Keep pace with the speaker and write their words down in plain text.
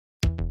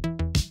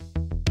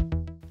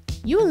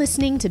You are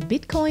listening to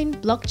Bitcoin,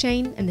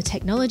 Blockchain, and the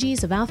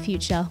Technologies of Our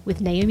Future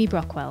with Naomi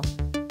Brockwell.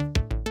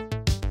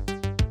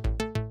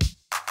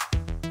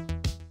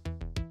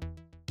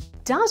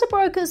 Data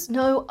brokers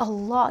know a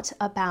lot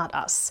about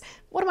us.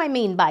 What do I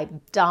mean by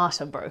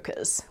data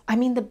brokers? I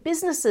mean the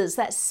businesses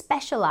that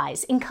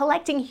specialize in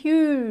collecting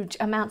huge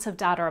amounts of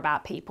data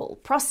about people,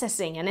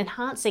 processing and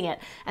enhancing it,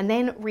 and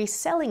then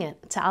reselling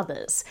it to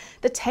others.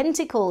 The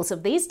tentacles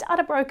of these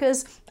data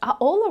brokers are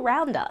all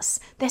around us.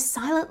 They're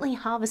silently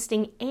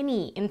harvesting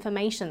any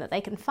information that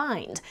they can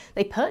find.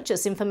 They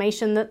purchase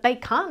information that they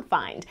can't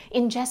find,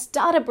 ingest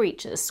data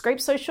breaches, scrape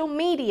social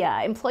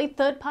media, employ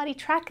third-party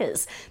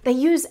trackers. They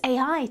use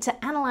AI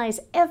to analyze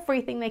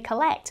everything they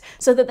collect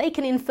so that they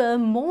can infer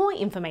more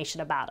information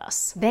about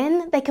us.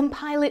 Then they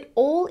compile it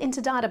all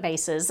into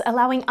databases,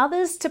 allowing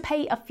others to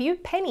pay a few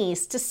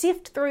pennies to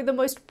sift through the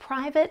most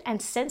private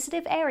and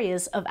sensitive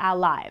areas of our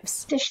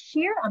lives. The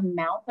sheer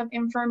amount of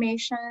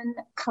information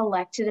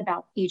collected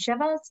about each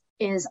of us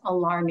is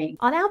alarming.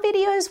 On our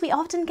videos, we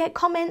often get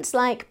comments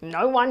like,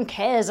 "No one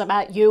cares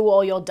about you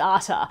or your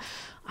data."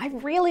 I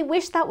really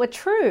wish that were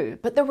true,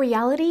 but the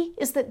reality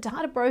is that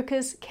data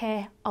brokers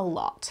care a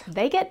lot.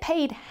 They get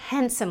paid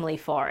handsomely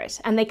for it,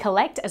 and they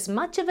collect as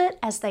much of it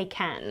as they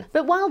can.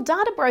 But while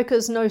data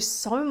brokers know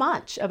so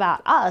much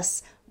about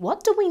us,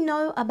 what do we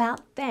know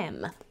about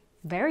them?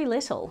 Very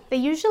little. They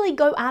usually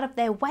go out of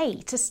their way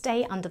to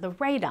stay under the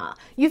radar.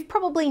 You've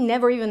probably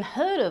never even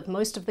heard of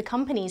most of the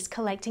companies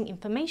collecting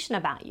information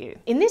about you.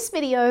 In this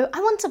video,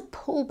 I want to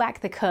pull back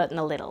the curtain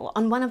a little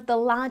on one of the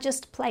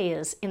largest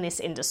players in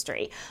this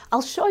industry.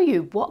 I'll show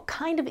you what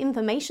kind of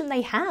information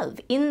they have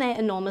in their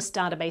enormous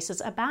databases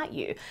about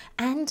you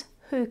and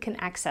who can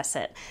access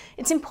it.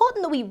 It's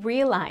important that we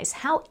realize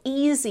how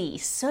easy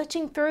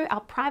searching through our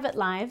private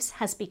lives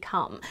has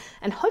become.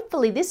 And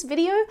hopefully this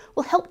video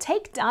will help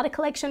take data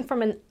collection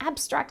from an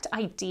abstract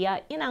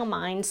idea in our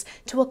minds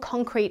to a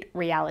concrete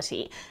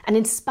reality and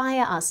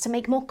inspire us to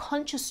make more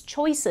conscious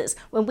choices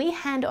when we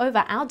hand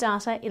over our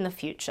data in the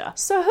future.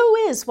 So who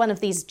is one of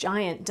these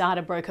giant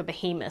data broker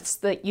behemoths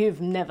that you've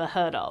never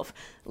heard of?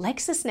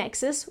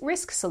 LexisNexis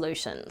Risk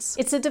Solutions.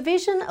 It's a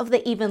division of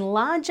the even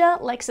larger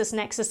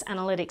LexisNexis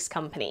Analytics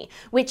company,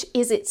 which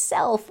is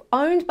itself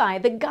owned by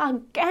the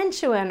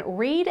gargantuan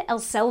Reed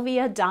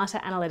Elsevier Data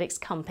Analytics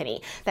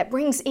company that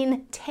brings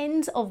in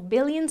tens of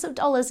billions of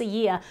dollars a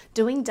year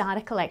doing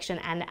data collection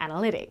and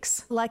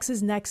analytics.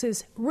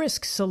 LexisNexis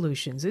Risk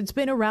Solutions. It's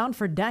been around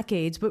for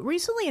decades, but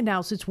recently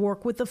announced its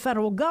work with the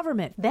federal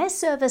government. Their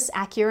service,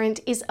 Accurant,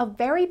 is a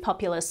very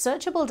popular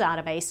searchable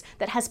database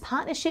that has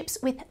partnerships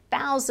with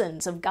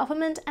thousands of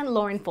government and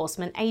law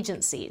enforcement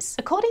agencies.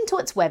 According to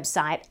its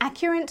website,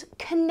 Accurant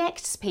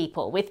connects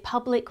people with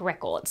public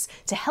records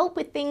to help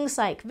with things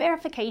like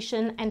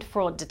verification and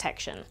fraud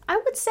detection.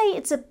 I would say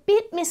it's a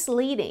bit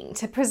misleading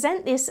to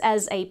present this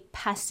as a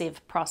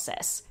passive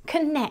process.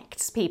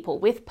 Connects people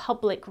with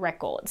public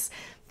records.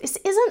 This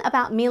isn't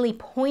about merely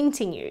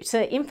pointing you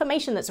to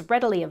information that's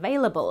readily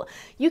available.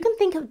 You can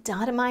think of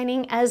data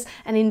mining as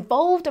an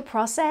involved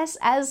process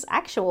as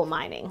actual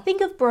mining.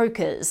 Think of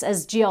brokers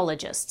as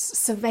geologists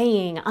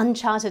surveying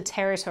uncharted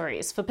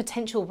territories for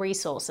potential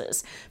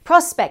resources,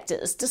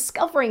 prospectors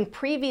discovering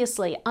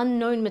previously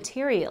unknown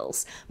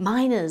materials,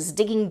 miners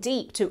digging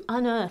deep to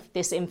unearth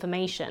this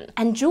information,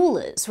 and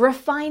jewelers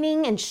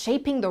refining and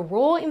shaping the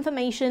raw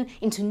information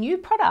into new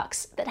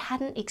products that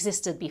hadn't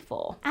existed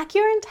before.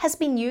 Accurant has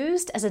been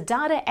used as a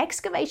data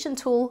excavation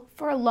tool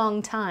for a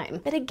long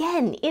time. But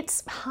again,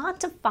 it's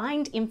hard to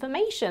find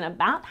information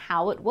about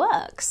how it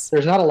works.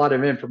 There's not a lot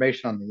of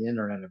information on the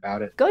internet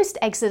about it. Ghost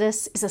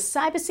Exodus is a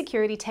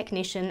cybersecurity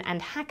technician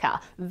and hacker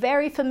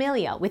very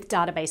familiar with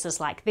databases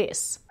like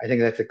this. I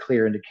think that's a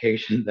clear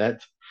indication that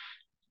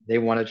they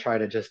want to try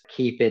to just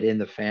keep it in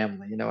the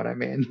family, you know what I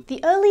mean?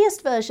 The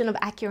earliest version of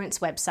Accurant's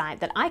website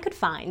that I could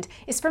find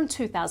is from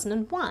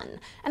 2001,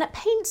 and it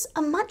paints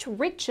a much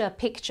richer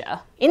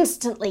picture.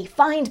 Instantly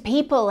find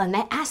people and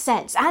their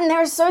assets and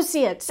their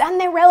associates and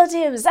their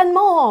relatives and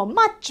more,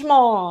 much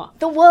more.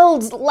 The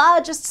world's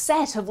largest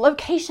set of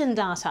location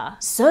data.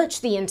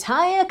 Search the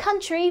entire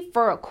country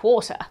for a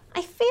quarter.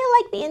 I feel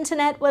like the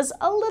internet was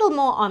a little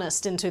more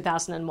honest in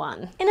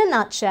 2001. In a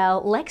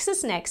nutshell,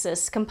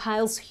 LexisNexis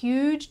compiles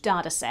huge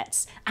data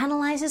sets,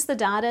 analyzes the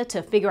data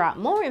to figure out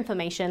more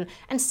information,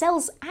 and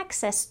sells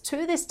access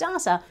to this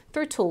data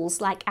through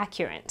tools like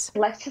Accurant.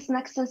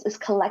 LexisNexis is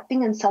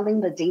collecting and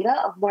selling the data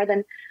of more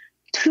than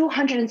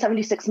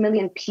 276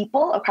 million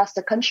people across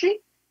the country,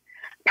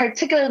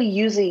 particularly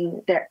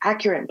using their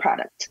Accurant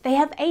product. They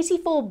have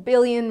 84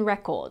 billion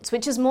records,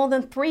 which is more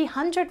than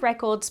 300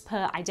 records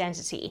per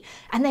identity.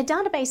 And their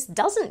database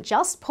doesn't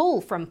just pull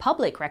from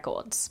public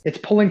records. It's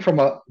pulling from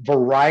a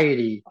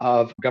variety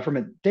of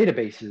government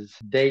databases.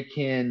 They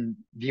can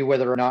view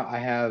whether or not I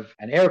have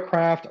an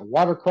aircraft, a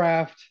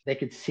watercraft. They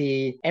could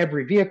see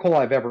every vehicle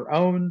I've ever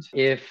owned.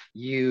 If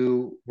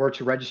you were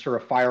to register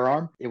a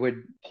firearm, it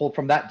would pull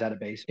from that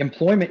database.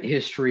 Employment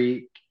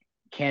history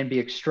can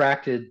be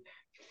extracted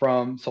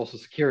from Social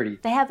Security.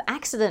 They have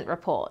accident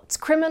reports,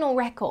 criminal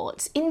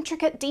records,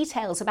 intricate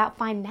details about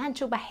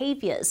financial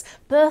behaviors,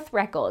 birth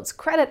records,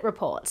 credit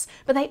reports,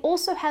 but they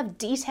also have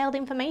detailed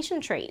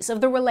information trees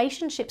of the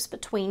relationships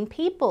between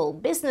people,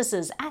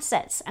 businesses,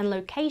 assets, and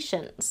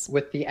locations.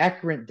 With the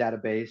Accurint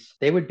database,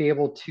 they would be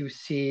able to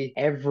see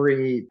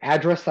every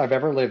address I've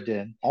ever lived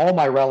in, all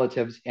my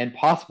relatives and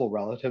possible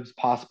relatives,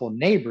 possible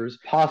neighbors,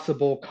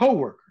 possible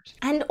coworkers.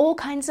 And all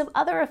kinds of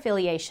other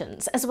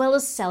affiliations, as well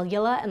as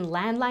cellular and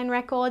landline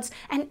records,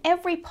 and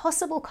every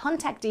possible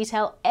contact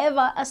detail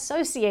ever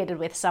associated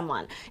with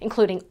someone,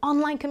 including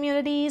online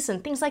communities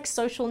and things like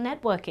social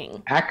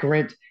networking.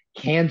 Accurint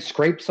can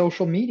scrape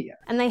social media.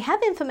 And they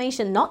have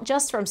information not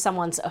just from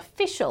someone's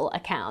official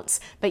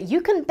accounts, but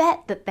you can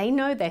bet that they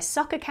know their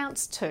sock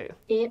accounts too.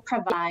 It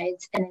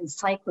provides an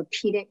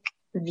encyclopedic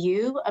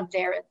view of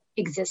their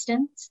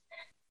existence,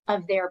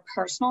 of their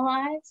personal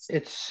lives.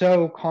 It's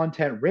so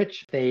content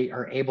rich. They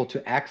are able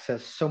to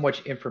access so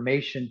much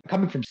information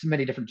coming from so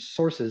many different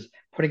sources,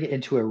 putting it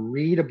into a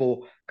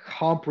readable,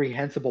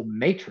 comprehensible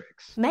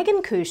matrix.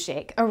 Megan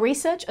Kushik, a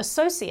research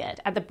associate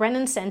at the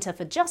Brennan Center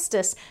for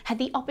Justice, had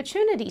the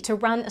opportunity to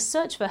run a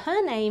search for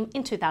her name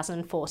in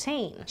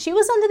 2014. She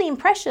was under the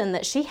impression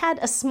that she had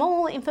a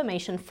small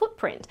information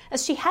footprint,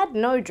 as she had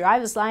no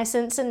driver's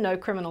license and no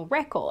criminal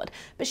record,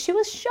 but she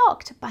was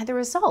shocked by the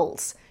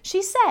results.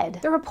 She said,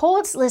 "The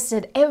reports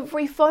listed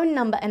every phone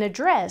number and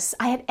address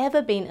I had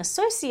ever been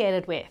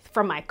associated with,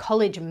 from my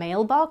college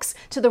mailbox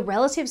to the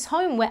relative's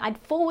home where I'd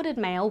forwarded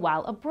mail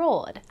while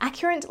abroad.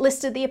 Accurint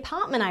listed the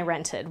apartment I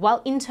rented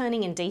while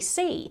interning in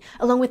DC,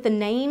 along with the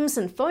names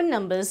and phone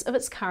numbers of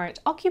its current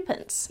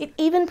occupants. It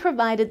even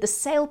provided the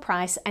sale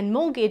price and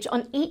mortgage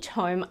on each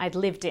home I'd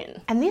lived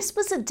in." And this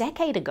was a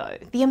decade ago.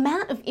 The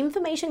amount of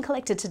information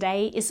collected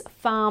today is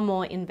far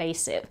more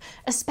invasive,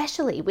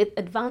 especially with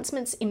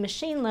advancements in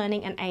machine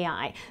learning and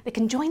AI that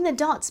can join the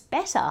dots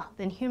better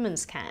than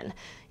humans can.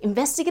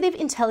 Investigative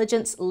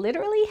intelligence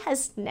literally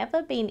has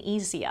never been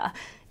easier.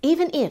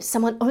 Even if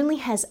someone only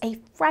has a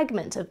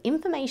fragment of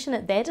information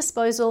at their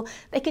disposal,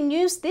 they can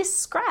use this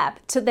scrap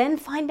to then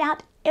find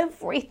out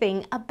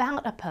everything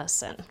about a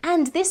person.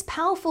 And this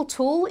powerful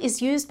tool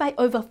is used by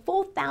over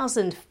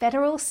 4,000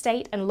 federal,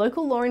 state, and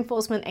local law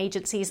enforcement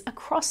agencies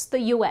across the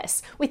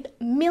US, with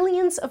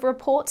millions of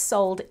reports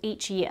sold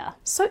each year.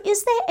 So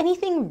is there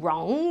anything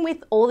wrong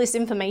with all this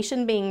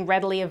information being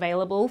readily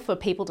available for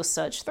people to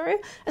search through?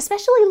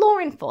 Especially law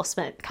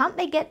enforcement. Can't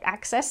they get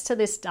access to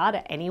this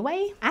data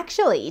anyway?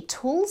 Actually,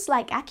 tools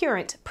like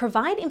Accurint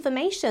provide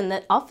information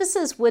that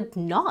officers would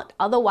not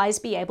otherwise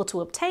be able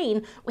to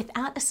obtain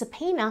without a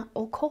subpoena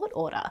or court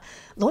order.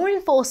 Law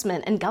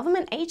enforcement and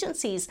government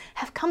agencies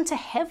have come to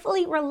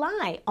heavily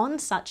rely on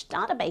such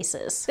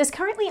databases. There's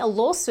currently a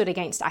lawsuit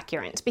against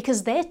Accurint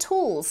because their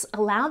tools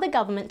allow the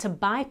government to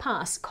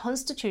bypass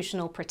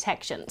constitutional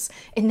protections,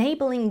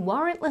 enabling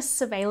warrantless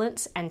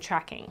surveillance and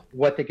tracking.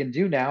 What they can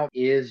do now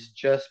is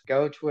just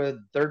go to a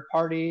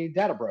third-party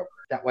data broker.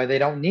 That way they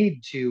don't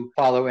need to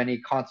follow any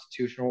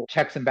constitutional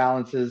checks and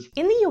balances.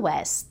 In the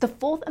US, the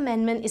Fourth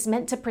Amendment is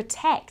meant to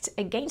protect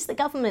against the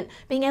government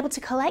being able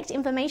to collect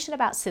information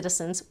about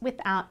citizens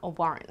without a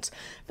warrant.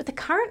 But the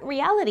current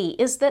reality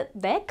is that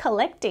they're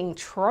collecting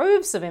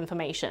troves of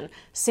information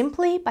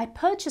simply by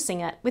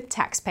purchasing it with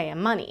taxpayer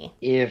money.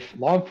 If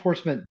law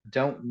enforcement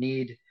don't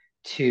need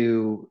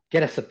to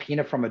get a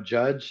subpoena from a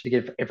judge to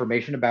get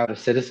information about a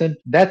citizen,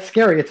 that's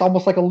scary. It's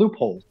almost like a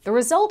loophole. The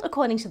result,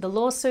 according to the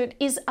lawsuit,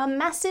 is a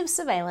massive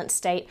surveillance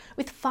state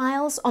with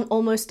files on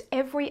almost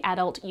every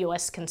adult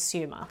US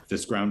consumer.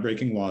 This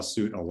groundbreaking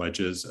lawsuit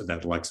alleges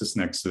that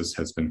LexisNexis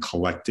has been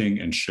collecting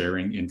and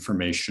sharing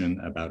information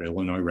about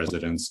Illinois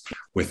residents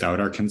without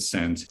our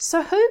consent.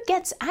 So who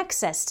gets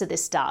access to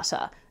this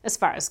data? As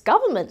far as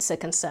governments are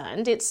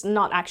concerned, it's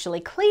not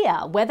actually clear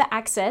whether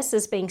access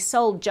is being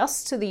sold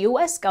just to the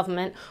US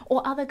government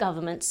or other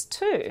governments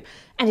too.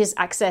 And is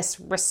access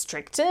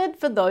restricted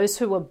for those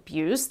who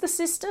abuse the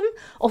system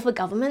or for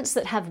governments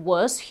that have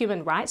worse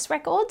human rights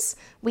records?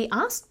 We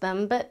asked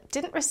them but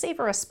didn't receive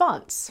a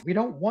response. We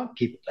don't want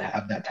people to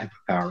have that type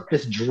of power.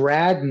 This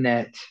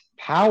dragnet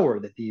power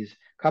that these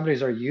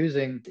companies are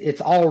using, it's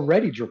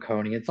already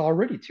draconian, it's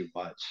already too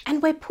much.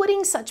 And we're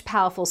putting such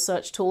powerful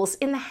search tools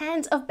in the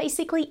hands of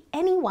basically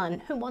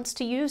anyone who wants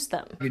to use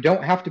them. You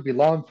don't have to be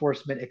law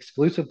enforcement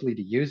exclusively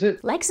to use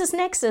it.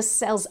 LexisNexis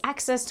sells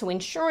access to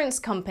insurance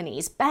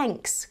companies,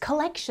 banks,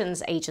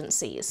 collections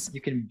agencies. You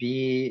can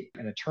be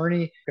an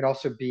attorney, you can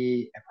also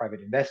be a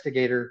private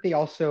investigator. They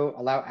also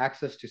allow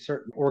access to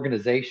certain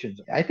organizations.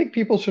 I think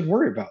people should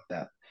worry about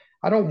that.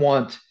 I don't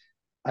want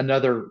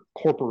another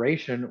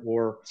corporation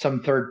or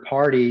some third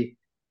party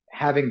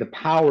having the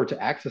power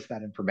to access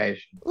that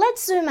information.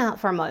 Let's zoom out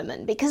for a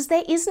moment, because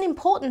there is an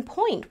important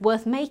point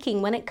worth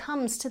making when it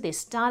comes to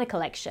this data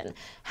collection.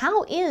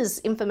 How is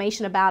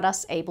information about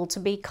us able to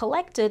be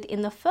collected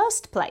in the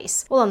first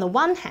place? Well, on the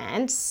one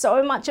hand,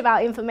 so much of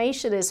our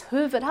information is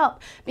hoovered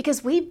up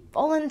because we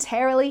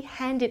voluntarily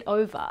hand it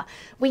over.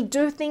 We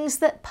do things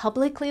that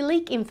publicly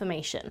leak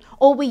information,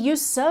 or we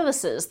use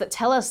services that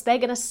tell us they're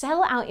going to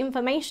sell our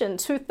information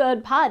to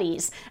third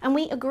parties, and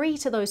we agree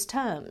to those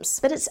terms.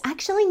 But it's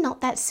actually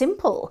not that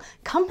simple.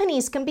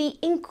 Companies can be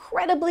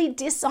incredibly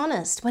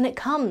dishonest when it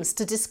comes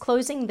to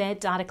disclosing their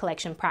data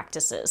collection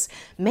practices.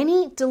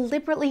 Many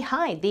deliberately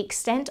hide the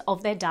extent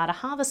of their data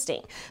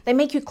harvesting. They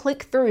make you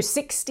click through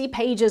 60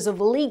 pages of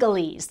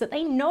legalese that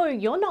they know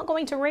you're not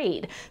going to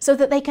read, so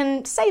that they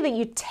can say that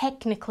you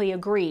technically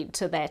agreed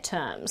to their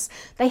terms.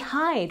 They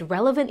hide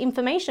relevant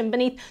information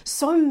beneath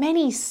so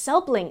many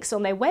sublinks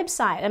on their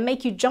website and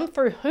make you jump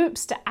through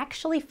hoops to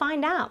actually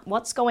find out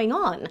what's going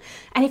on.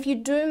 And if you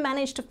do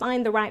manage to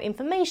find the right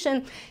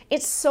information,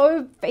 it's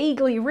so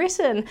vaguely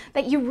written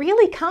that you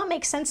really can't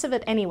make sense of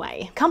it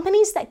anyway.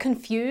 Companies that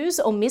confuse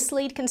or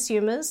mislead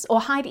consumers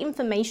or hide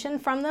information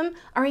from them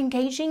are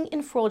engaging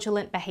in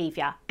fraudulent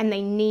behavior, and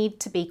they need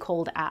to be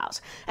called out.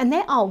 And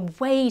there are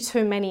way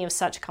too many of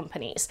such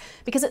companies,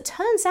 because it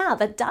turns out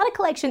that data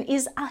collection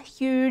is a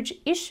huge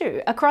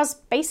issue across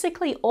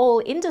basically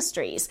all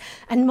industries,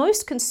 and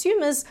most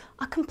consumers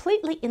are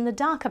completely in the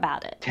dark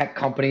about it. Tech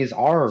companies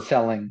are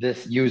selling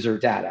this user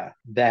data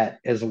that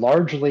is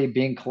largely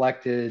being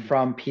collected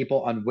from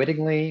people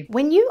unwittingly.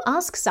 When you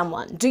ask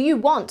someone, do you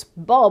want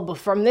Bob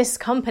from this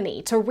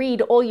company to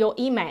read all your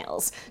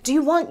emails? Do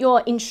you want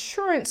your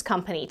insurance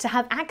company to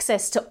have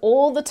access to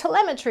all the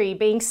telemetry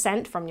being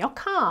sent from your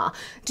car?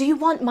 Do you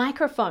want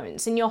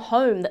microphones in your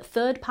home that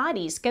third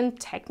parties can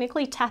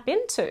technically tap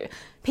into?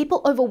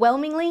 People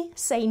overwhelmingly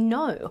say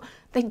no.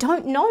 They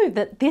don't know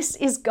that this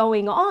is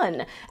going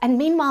on. And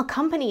meanwhile,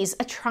 companies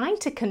are trying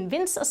to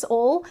convince us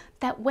all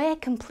that we're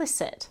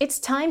complicit. It's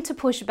time to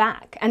push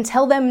back and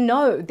tell them,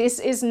 no, this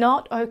is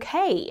not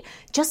okay.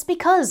 Just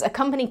because a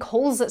company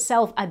calls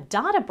itself a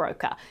data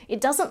broker, it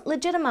doesn't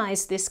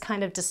legitimize this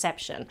kind of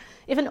deception.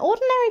 If an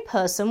ordinary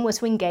person was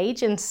to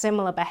engage in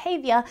similar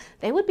behavior,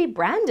 they would be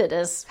branded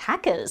as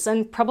hackers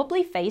and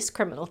probably face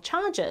criminal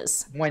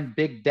charges. When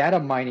big data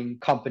mining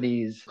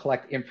companies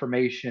collect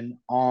information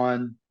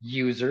on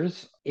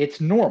users, it's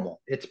normal.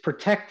 It's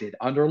protected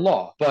under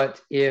law. But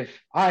if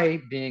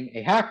I, being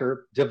a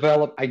hacker,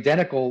 develop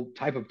identical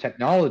type of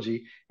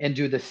technology and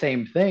do the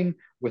same thing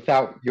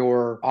without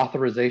your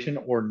authorization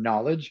or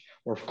knowledge,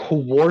 or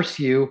coerce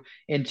you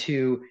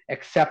into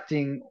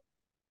accepting,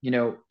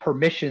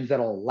 permissions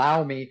that'll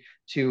allow me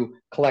to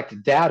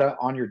collect data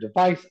on your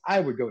device, I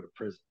would go to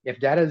prison. If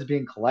data is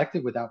being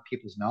collected without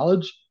people's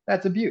knowledge,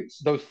 that's abuse.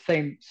 Those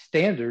same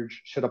standards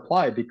should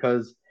apply,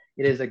 because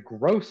it is a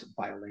gross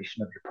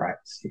violation of your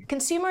privacy.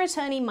 Consumer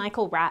attorney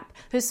Michael Rapp,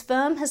 whose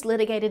firm has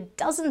litigated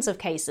dozens of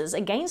cases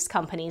against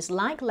companies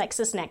like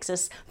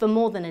LexisNexis for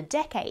more than a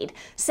decade,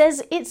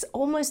 says it's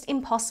almost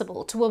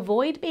impossible to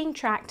avoid being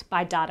tracked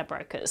by data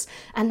brokers,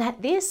 and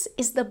that this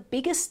is the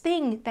biggest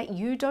thing that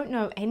you don't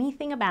know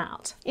anything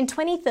about. In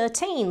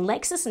 2013,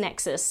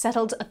 LexisNexis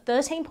settled a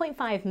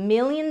 $13.5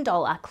 million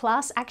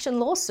class action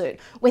lawsuit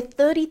where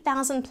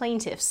 30,000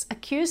 plaintiffs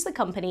accused the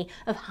company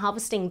of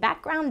harvesting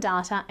background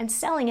data and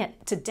selling it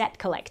to debt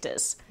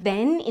collectors.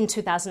 Then, in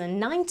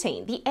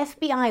 2019, the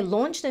FBI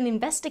launched an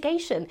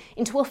investigation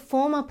into a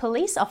former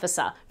police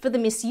officer for the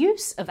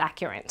misuse of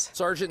Accurint.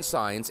 Sergeant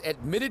Sines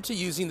admitted to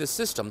using the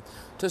system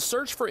to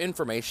search for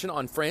information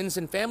on friends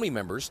and family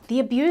members. The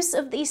abuse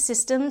of these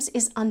systems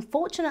is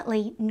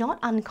unfortunately not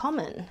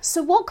uncommon.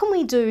 So what can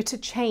we do to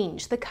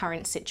change the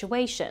current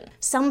situation?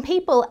 Some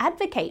people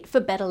advocate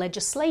for better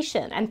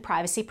legislation and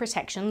privacy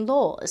protection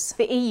laws.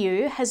 The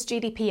EU has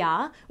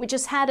GDPR, which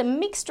has had a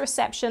mixed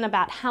reception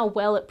about how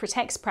well it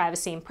protects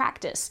privacy in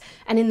practice.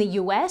 And in the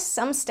US,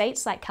 some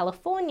states like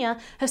California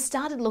have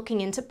started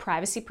looking into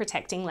privacy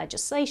protecting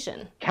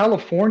legislation.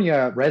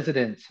 California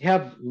residents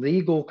have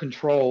legal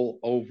control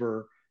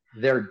over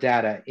their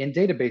data in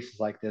databases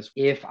like this.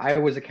 If I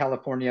was a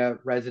California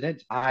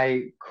resident,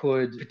 I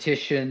could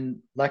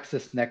petition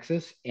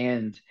LexisNexis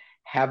and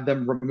have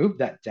them remove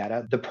that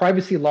data. The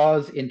privacy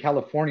laws in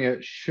California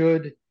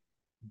should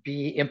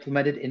be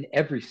implemented in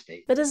every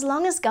state. But as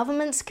long as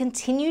governments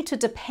continue to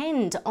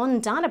depend on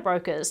data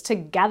brokers to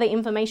gather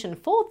information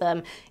for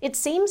them, it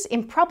seems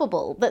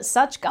improbable that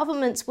such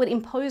governments would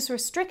impose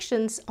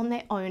restrictions on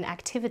their own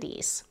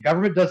activities.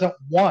 Government doesn't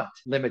want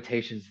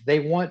limitations. They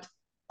want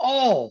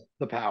all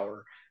the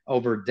power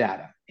over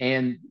data.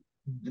 And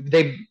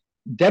they've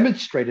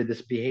demonstrated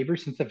this behavior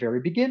since the very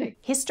beginning.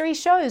 History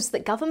shows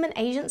that government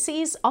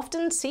agencies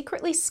often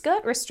secretly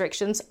skirt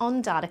restrictions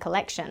on data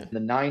collection.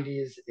 In the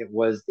 90s, it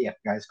was the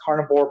FBI's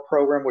Carnivore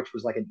program, which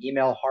was like an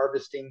email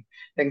harvesting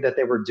thing that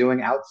they were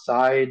doing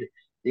outside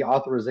the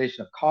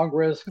authorization of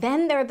Congress.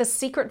 Then there are the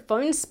secret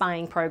phone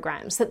spying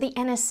programs that the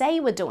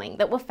NSA were doing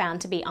that were found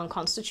to be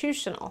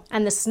unconstitutional.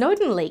 And the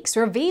Snowden leaks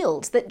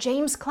revealed that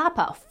James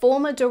Clapper,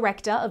 former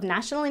director of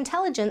national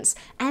intelligence,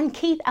 and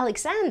Keith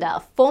Alexander,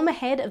 former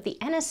head of the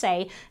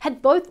NSA,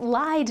 had both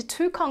lied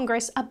to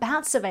Congress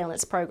about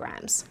surveillance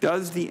programs.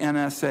 Does the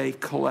NSA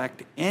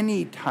collect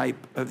any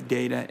type of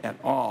data at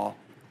all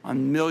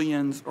on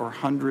millions or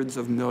hundreds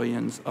of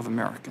millions of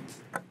Americans?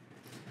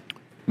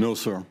 No,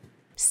 sir.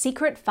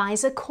 Secret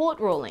FISA court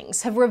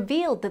rulings have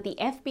revealed that the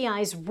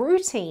FBI's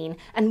routine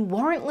and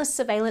warrantless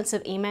surveillance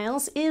of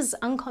emails is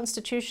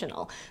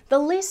unconstitutional. The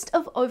list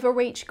of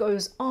overreach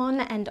goes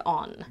on and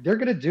on. They're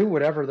going to do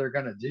whatever they're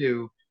going to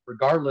do,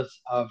 regardless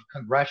of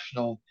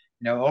congressional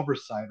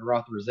oversight or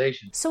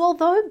authorization. So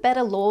although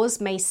better laws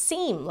may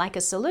seem like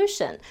a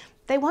solution,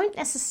 they won't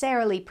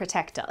necessarily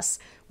protect us.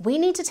 We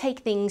need to take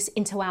things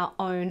into our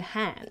own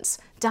hands.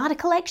 Data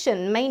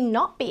collection may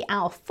not be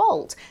our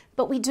fault,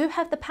 but we do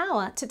have the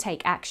power to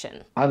take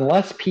action.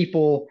 Unless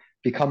people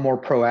become more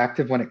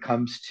proactive when it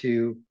comes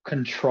to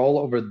control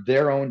over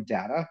their own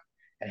data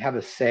and have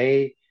a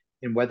say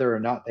in whether or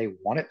not they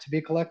want it to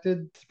be collected,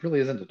 it really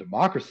isn't a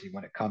democracy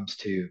when it comes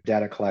to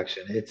data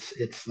collection.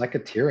 It's like a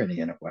tyranny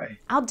in a way.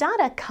 Our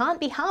data can't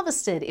be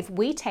harvested if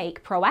we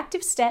take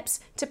proactive steps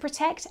to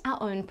protect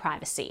our own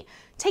privacy.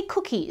 Take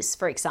cookies,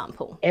 for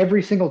example.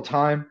 Every single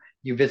time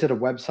you visit a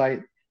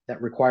website that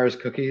requires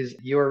cookies,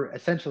 you're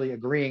essentially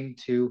agreeing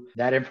to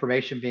that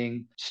information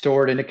being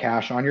stored into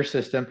cache on your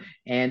system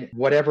and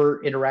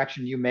whatever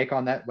interaction you make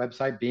on that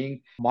website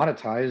being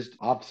monetized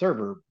off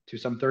server to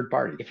some third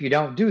party. If you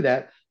don't do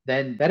that,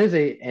 then that is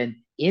an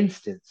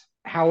instance,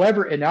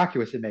 however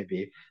innocuous it may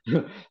be,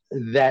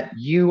 that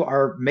you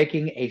are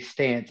making a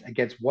stance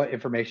against what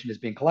information is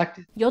being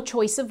collected. Your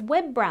choice of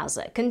web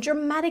browser can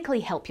dramatically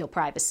help your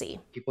privacy.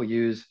 People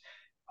use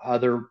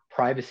other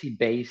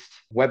privacy-based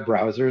web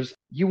browsers.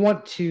 You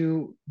want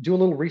to do a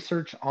little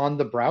research on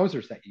the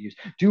browsers that you use.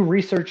 Do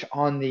research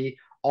on the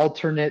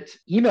alternate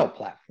email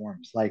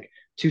platforms like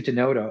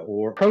Tutanota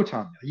or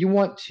Proton. You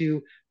want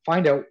to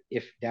find out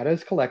if data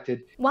is collected.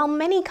 While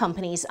many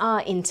companies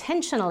are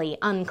intentionally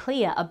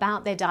unclear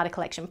about their data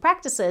collection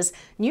practices,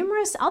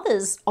 numerous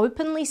others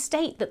openly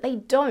state that they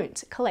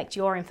don't collect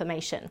your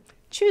information.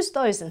 Choose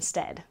those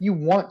instead. You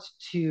want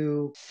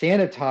to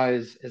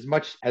sanitize as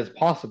much as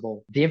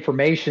possible the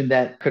information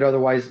that could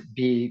otherwise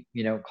be,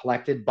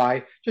 collected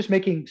by just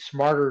making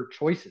smarter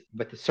choices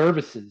with the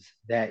services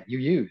that you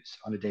use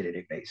on a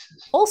day-to-day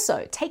basis.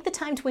 Also, take the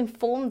time to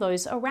inform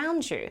those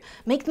around you.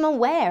 Make them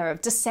aware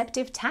of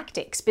deceptive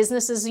tactics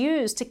businesses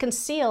use to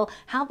conceal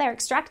how they're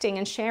extracting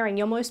and sharing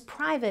your most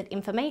private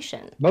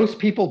information. Most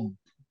people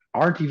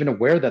aren't even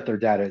aware that their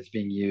data is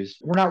being used.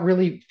 We're not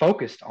really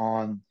focused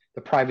on the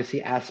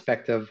privacy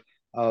aspect of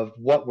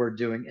what we're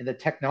doing and the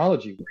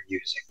technology we're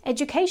using.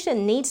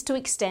 Education needs to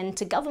extend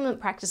to government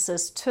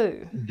practices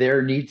too.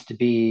 There needs to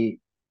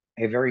be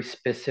a very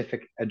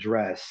specific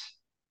address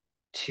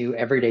to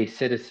everyday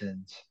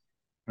citizens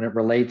when it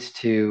relates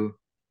to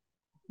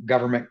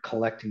government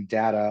collecting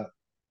data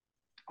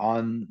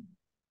on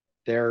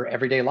their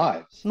everyday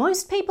lives.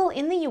 Most people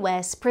in the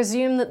US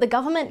presume that the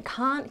government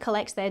can't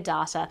collect their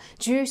data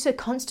due to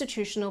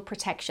constitutional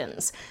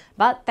protections.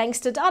 But thanks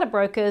to data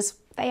brokers,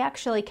 they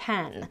actually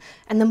can.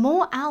 And the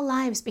more our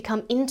lives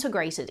become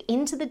integrated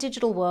into the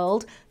digital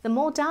world, the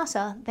more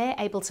data they're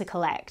able to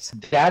collect.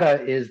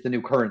 Data is the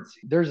new currency.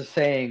 There's a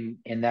saying,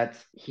 and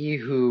that's he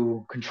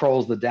who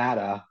controls the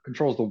data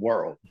controls the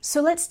world.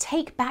 So let's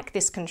take back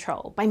this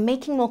control by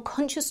making more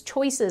conscious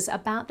choices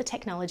about the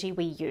technology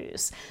we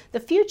use. The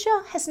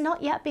future has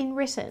not yet been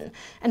written,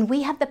 and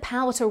we have the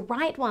power to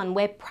write one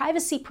where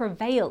privacy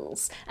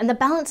prevails and the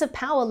balance of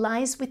power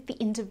lies with the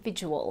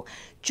individual.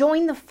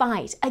 Join the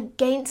fight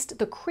against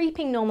the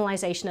creeping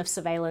normalization of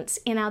surveillance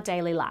in our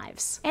daily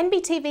lives.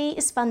 NBTV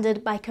is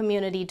funded by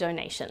community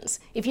donations.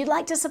 If you'd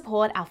like to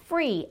support our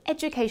free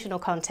educational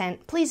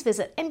content, please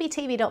visit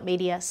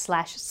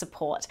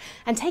nbtv.media/support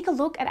and take a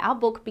look at our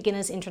book,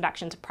 Beginner's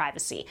Introduction to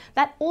Privacy.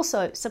 That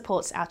also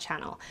supports our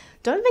channel.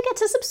 Don't forget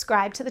to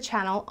subscribe to the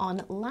channel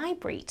on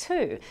Library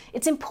too.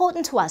 It's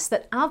important to us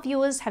that our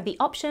viewers have the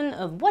option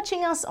of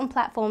watching us on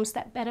platforms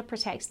that better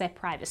protect their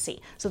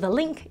privacy. So the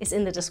link is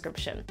in the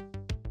description.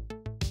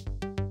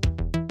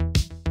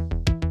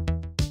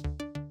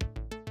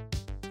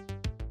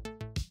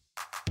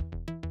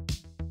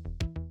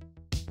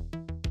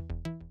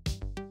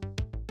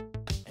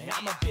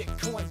 I'm a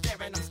Bitcoin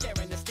baron, I'm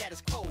staring